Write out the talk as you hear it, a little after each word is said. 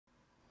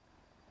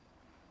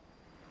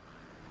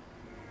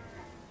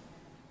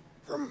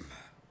Vroom.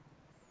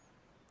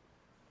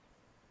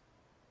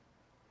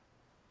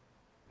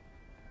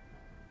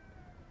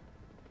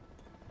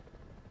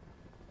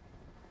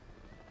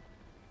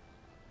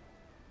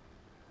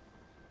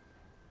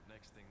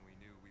 Next thing we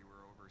knew, we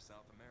were over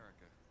South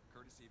America,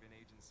 courtesy of an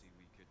agency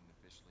we couldn't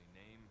officially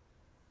name,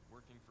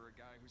 working for a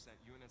guy who sent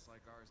units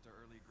like ours to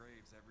early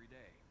graves every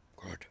day.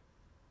 Good.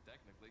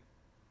 Technically,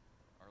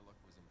 our luck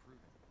was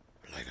improving.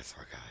 Latest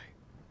for guy.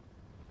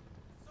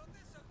 So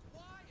this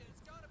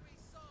Acquire's gotta be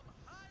some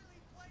highly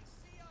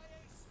placed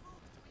CIA spook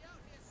to be out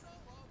here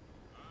solo.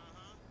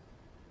 Uh-huh.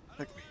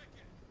 I Like don't me. like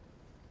it.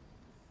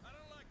 I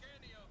don't like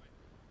any of it.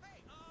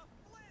 Hey,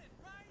 Flynn,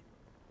 right?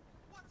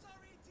 What's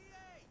our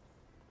ETA?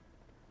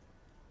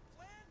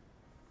 Flynn?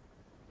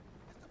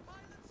 Mr.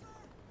 Pilot, sir?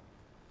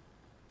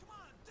 Come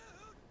on,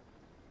 dude!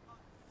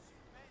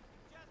 Shoot, man,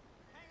 just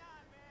hang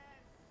on, man.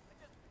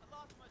 I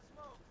lost my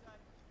smoke.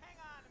 Hang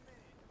on a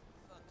minute.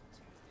 Fuck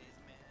Tuesdays,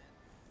 man.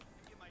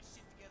 I get my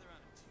shit together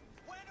on a Tuesday.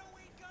 When are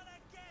we gonna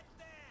get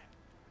there?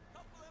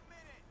 Couple of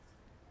minutes.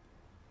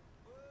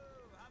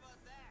 Whoa, how about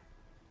that?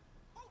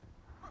 Oh,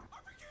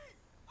 RPG!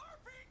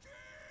 RPG!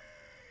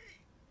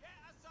 Yeah,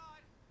 I saw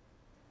it.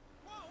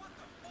 Whoa, what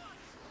the fuck?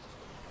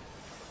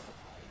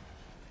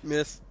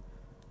 Miss.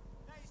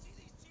 Now you see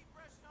these cheap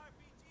Russian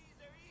RPGs?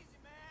 They're easy,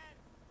 man.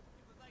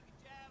 If it's like a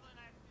javelin,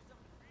 I have to do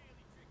something really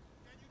tricky.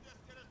 Can you just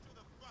get us to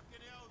the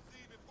fucking LZ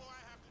before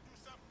I have to do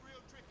something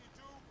real tricky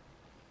too?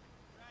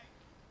 Right,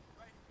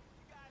 right.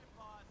 You got it,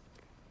 boss.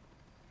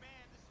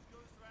 Man, this is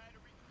Ghost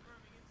Rider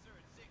reconfirming insert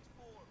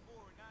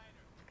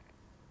 6449er.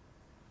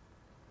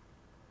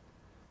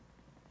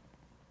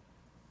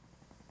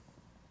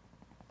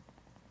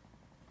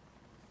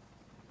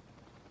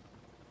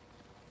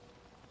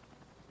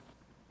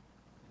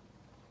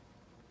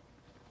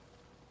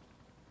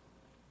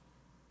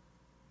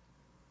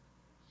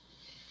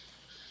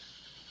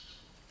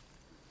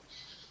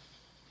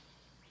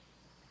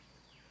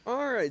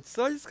 Alright,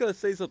 so I just gotta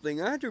say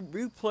something. I had to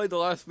replay the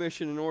last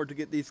mission in order to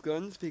get these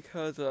guns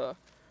because,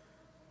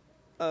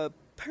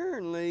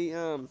 apparently,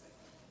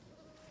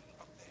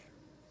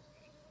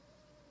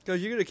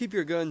 because you're gonna keep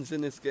your guns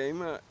in this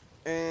game,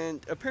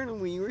 and apparently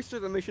when you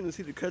restart the mission to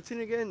see the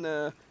cutscene again,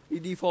 you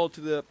default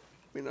to the,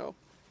 you know,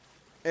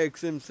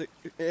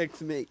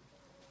 XM8.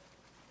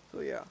 So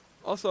yeah.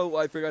 Also,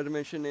 I forgot to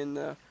mention in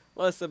the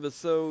last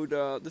episode,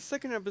 the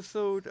second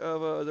episode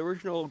of the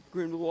original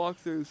Green&Blue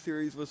walkthrough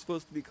series was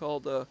supposed to be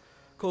called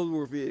Cold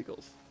War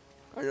Vehicles.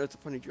 I know it's a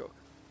funny joke.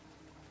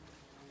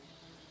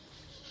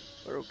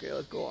 But okay,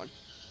 let's go on.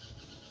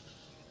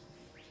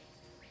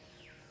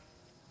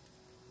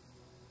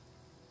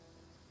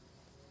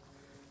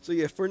 So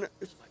yeah, for now...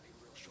 This might be a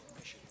real short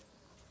mission.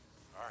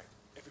 All right,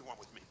 everyone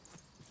with me.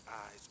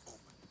 Eyes open.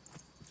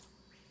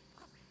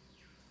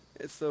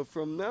 So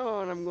from now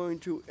on, I'm going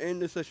to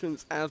end the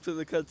sessions after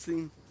the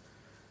cutscene,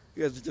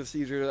 because it's just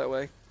easier that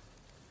way.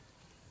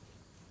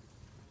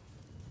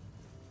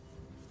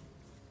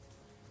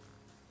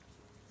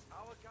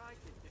 Our guy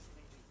did this,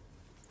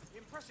 maybe.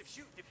 Impressive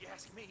shooting, if you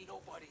ask me.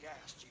 Nobody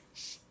asked you.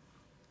 Shh.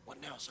 What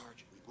now,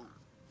 Sergeant? We move.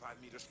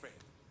 5 meters spread.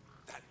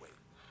 That way.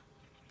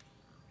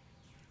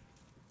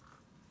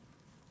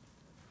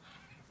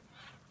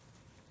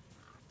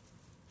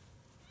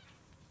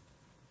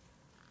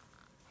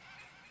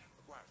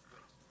 McGuire's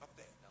place. Up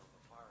there. Hell of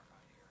a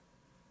firefight here.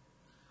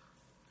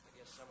 I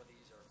guess some of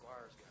these are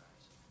Aguirre's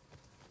guys.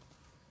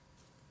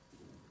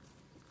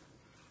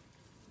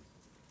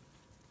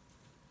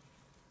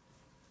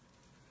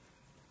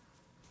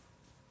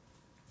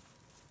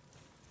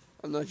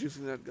 I'm not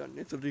using that gun.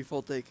 It's a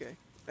default AK.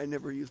 I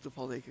never use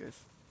default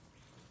AKs.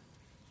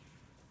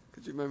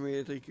 Because remember me,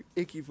 I take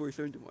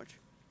AK-47 too much.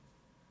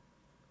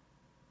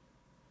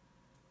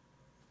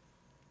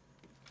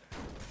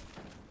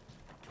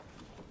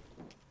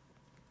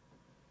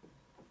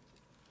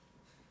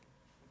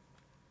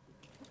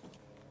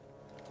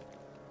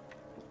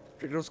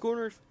 Check those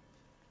corners.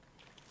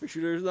 Make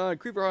sure there's not a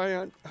creeper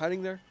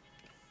hiding there.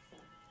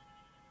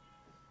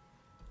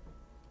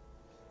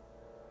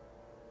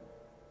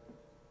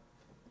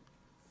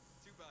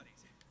 Two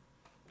bodies.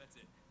 That's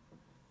it.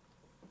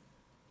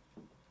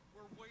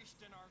 We're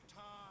wasting our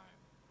time.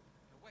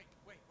 No, wait.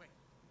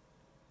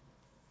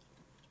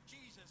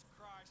 Jesus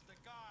Christ, the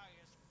guy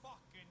is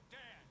fucking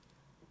dead.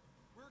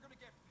 We're gonna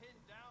get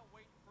pinned down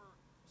waiting for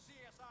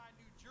CSI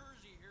New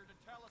Jersey here to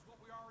tell us what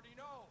we already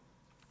know.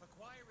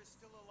 McGuire is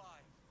still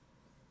alive.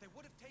 They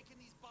would have taken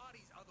these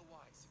bodies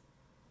otherwise.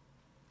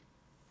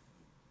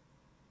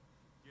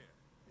 Yeah,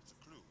 it's a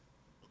clue.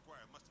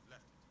 McGuire must have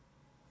left it.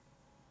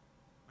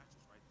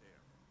 Matches right there.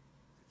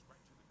 Fits right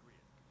to the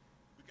grid.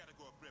 We gotta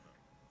go upriver.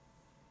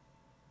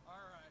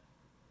 All right.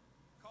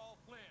 Call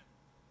Flynn.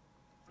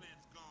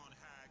 Flynn's gone,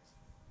 Hags.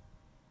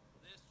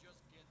 This just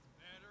gets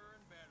better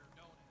and better,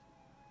 don't it?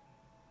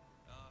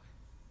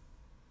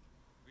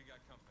 We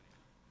got company.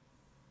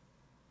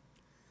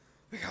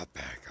 We got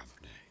bad company.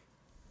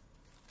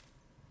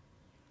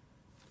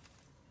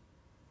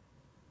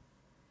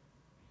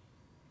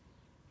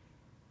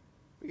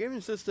 The game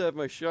insists that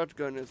my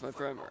shotgun is my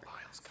primary.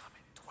 Miles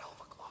coming. 12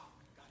 o'clock.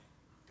 Got it.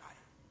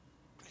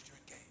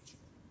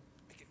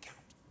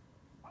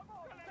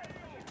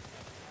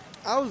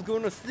 I was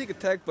going to sneak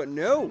attack, but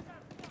no.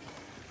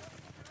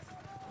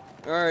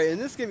 Alright, in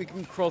this game you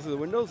can crawl through the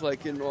windows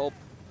like in all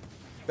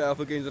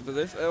Battlefield games up to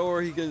this,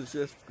 or he can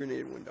just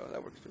grenade a window.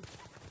 That works too.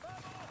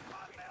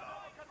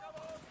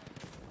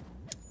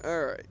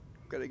 Alright,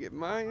 gotta get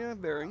my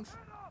bearings.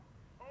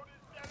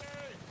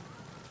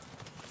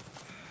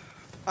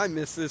 I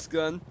miss this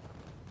gun.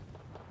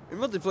 In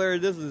multiplayer, it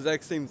does the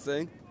exact same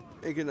thing.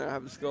 You can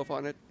have the scope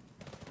on it.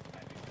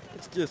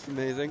 It's just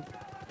amazing.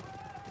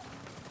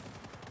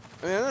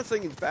 I mean, I'm not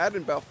saying it's bad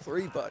in Battlefield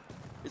 3, but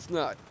it's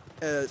not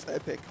as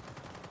epic.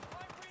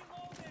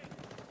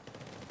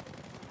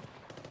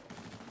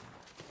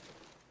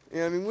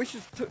 Yeah, I mean,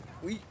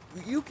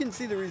 you can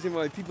see the reason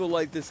why people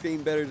like this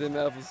game better than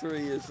Battlefield 3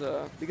 is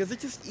because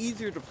it's just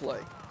easier to play.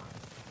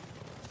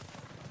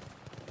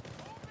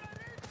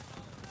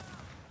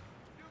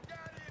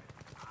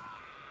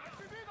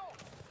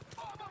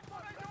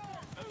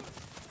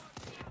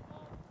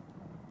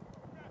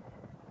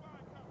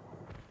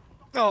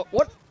 Oh,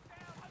 what?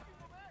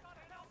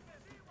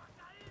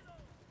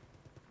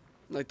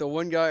 Like the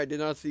one guy I did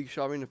not see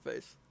shot me in the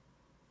face.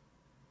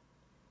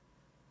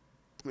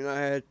 I mean, I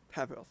had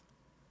half health.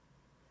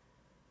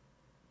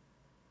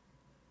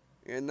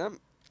 And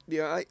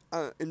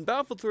in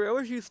Battlefield 3, I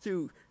was used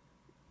to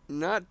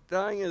not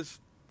dying as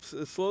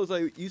slow as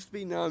I used to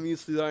be. Now I'm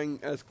used to dying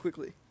as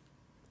quickly.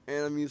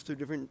 And I'm used to a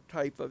different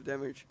type of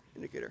damage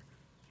indicator.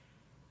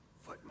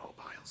 Foot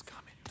mobile's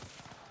coming.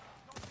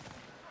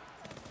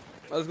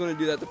 I was going to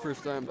do that the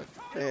first time, but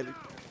they had to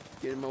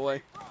get in my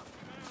way.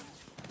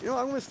 You know,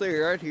 I'm going to stay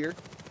right here.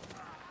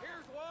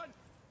 Here's one.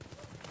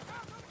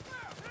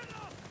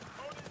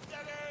 Hold it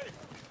steady.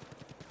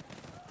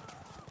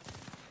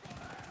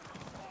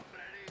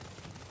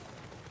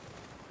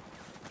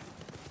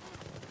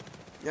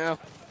 Now.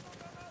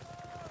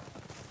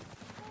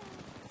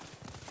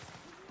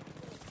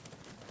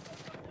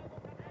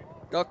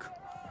 Duck.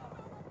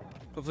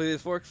 Hopefully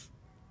this works.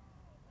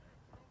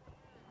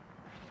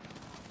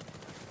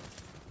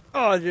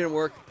 Oh, it didn't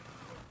work.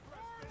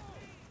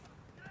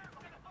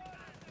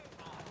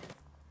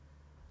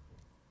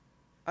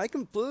 I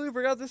completely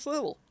forgot this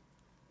level.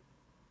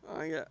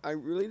 I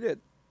really did.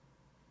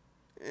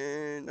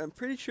 And I'm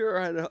pretty sure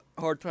I had a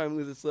hard time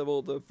with this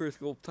level the first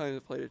couple times I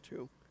played it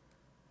too.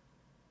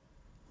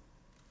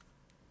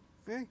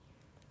 Okay.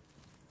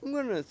 I'm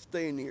gonna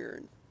stay in here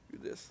and do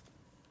this.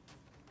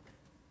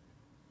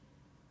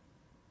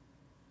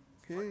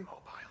 Okay.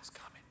 Mobile's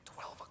coming.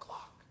 12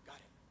 o'clock. Got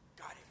it.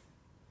 Got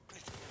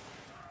it.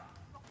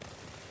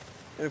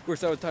 And of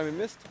course that was time I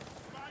missed.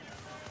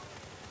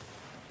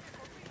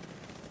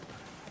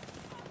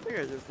 I think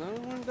I just don't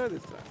want to die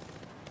this time.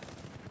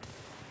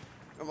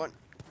 Come on.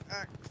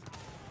 Ah.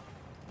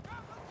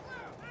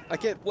 I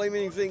can't blame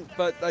anything,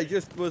 but I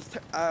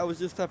was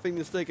just tapping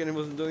the stick and it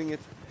wasn't doing it.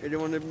 I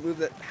didn't want to move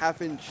that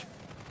half inch,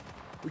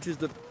 which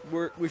is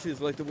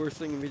like the worst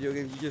thing in video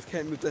games. You just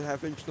can't move that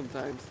half inch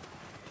sometimes.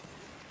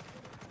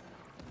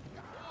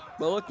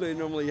 But luckily,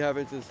 normally you have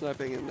instant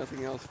sniping and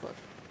nothing else. But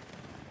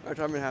that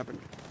time it happened.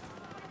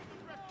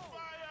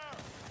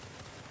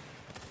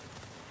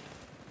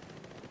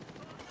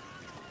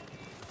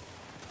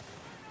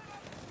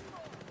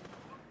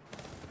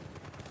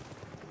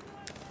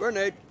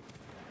 Grenade.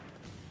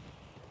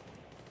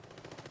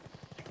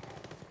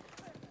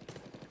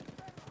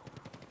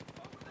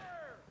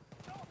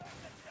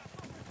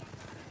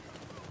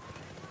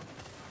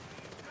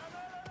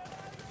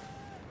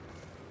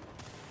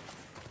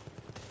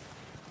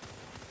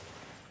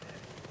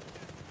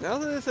 Now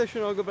that this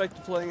session, I'll go back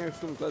to playing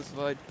Xbox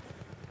Classified.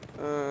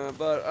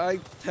 But I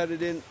had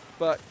it in.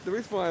 But the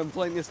reason why I'm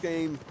playing this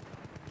game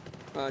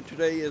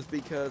today is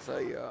because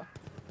I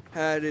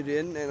had it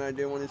in and I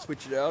didn't want to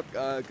switch it out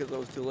because I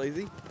was too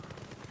lazy.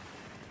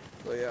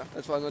 So yeah,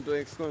 that's why I'm not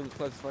doing Xbox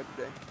Classified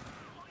today.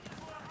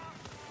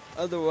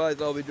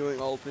 Otherwise, I'll be doing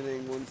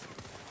alternating ones.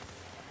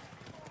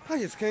 I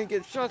just can't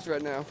get shots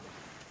right now.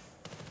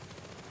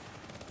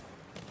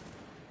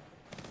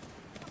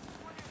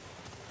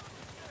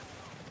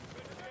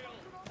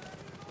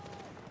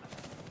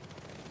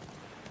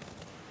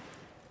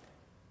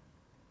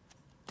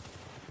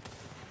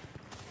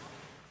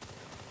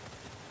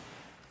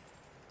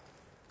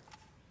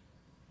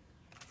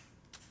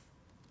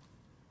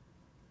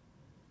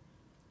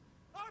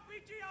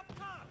 RPG up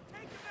top.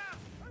 Take him out.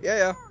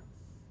 Yeah.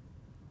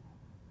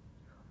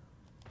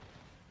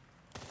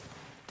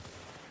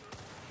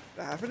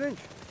 Half an inch.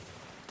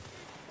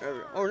 There we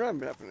go. Oh,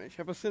 not half an inch.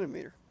 Half a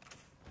centimeter.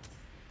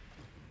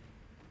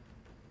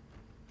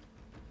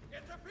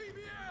 It's a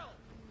PBL.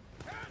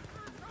 Head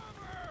for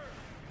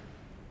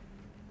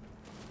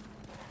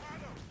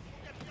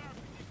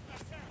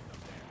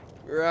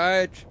cover.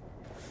 Right.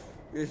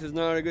 This is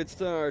not a good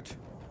start.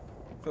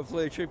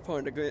 Hopefully a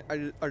checkpoint. I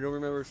don't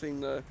remember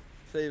seeing the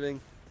saving.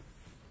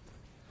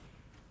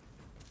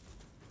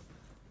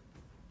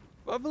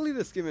 Well, I believe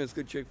this game has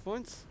good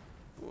checkpoints.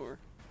 Or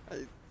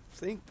I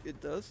think it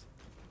does.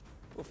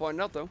 We'll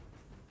find out though.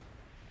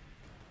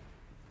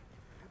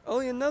 Oh,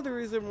 another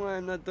reason why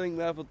I'm not doing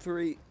Battlefield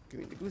 3. Give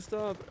me the glue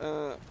stop.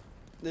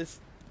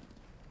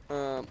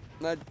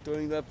 Not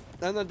doing that.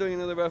 I'm not doing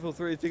another Battlefield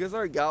 3 because I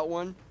already got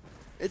one.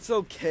 It's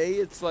okay.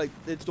 It's like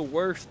it's the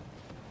worst.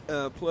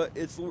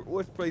 It's the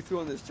worst playthrough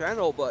on this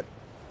channel. But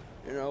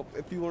you know,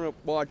 if you want to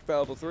watch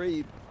Battlefield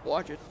 3,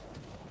 watch it.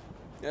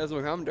 As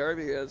my commentary,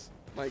 because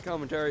my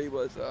commentary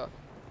was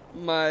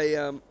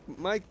my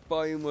mic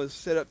volume was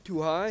set up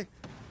too high.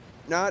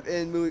 Not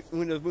in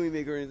Windows Movie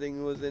Maker or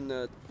anything. It was in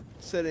the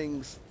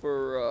settings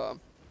for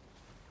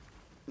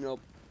you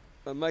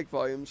know, mic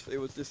volumes. It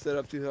was just set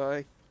up too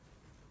high.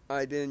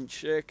 I didn't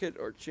check it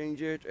or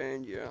change it,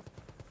 and yeah.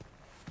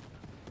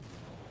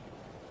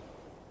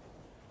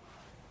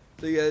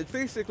 So yeah, it's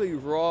basically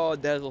raw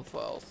Dazzle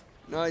files,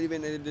 not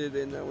even edited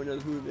in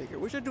Windows Movie Maker,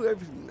 which I do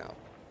everything now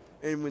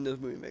in Windows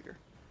Movie Maker.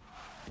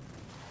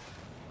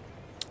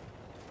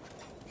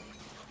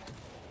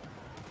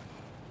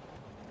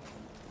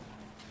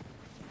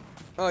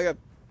 Oh, I got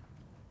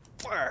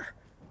fire!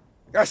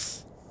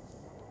 Yes!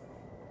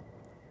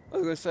 I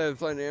was gonna say I'm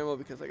finding ammo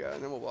because I got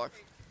an ammo box.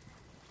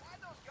 Why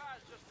those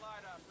guys just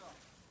light us up?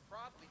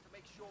 Probably to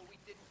make sure we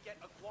didn't get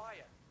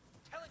Aguirre.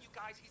 Telling you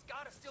guys he's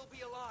gotta still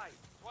be alive.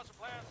 What's the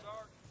plan,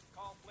 Sarge?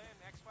 Call Flynn,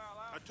 X-File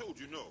I out? told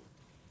you no.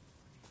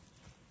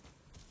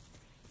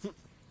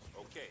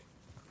 Okay.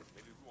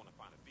 Maybe we want to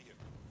find a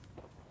vehicle.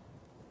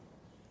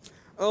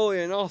 Oh,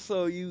 and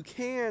also you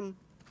can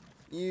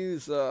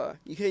use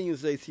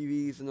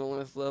ATVs in the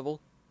last level.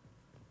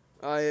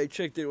 I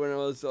checked it when I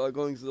was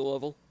going through the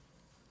level.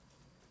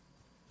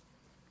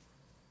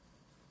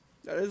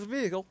 That is a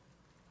vehicle.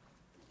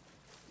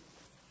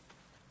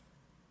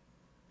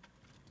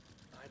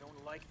 I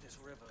don't like this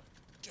river.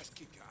 Just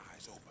keep your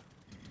eyes open.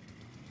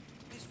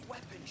 This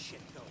weapon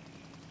shit, though.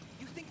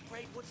 You think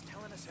Braidwood's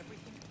telling us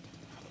everything?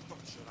 How the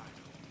fuck should I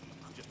know?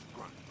 I'm just a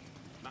grunt,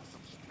 not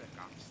some spec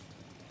ops.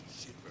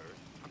 Shitbird.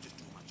 I'm just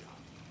doing my job.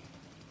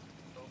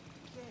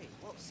 Okay,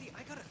 well, see,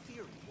 I got a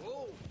theory.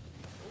 Whoa!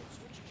 Don't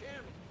switch your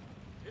camera.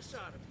 This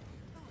side of me.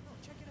 No,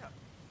 check it out.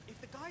 If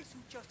the guys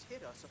who just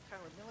hit us are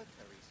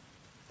paramilitaries,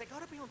 they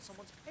gotta be on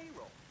someone's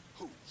payroll.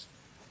 Whose?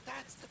 Well,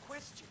 that's the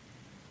question.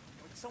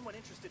 Like someone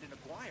interested in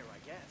Aguirre, I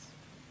guess.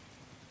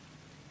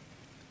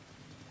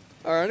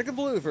 Alright, I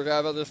completely forgot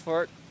about this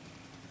part.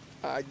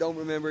 I don't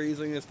remember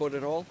using this boat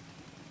at all.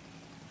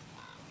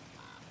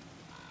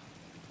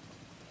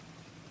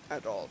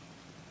 At all.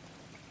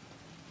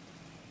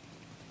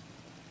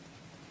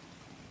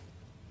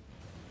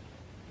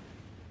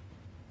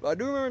 But I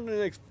do remember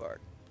the next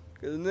part.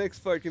 Because the next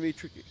part can be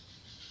tricky.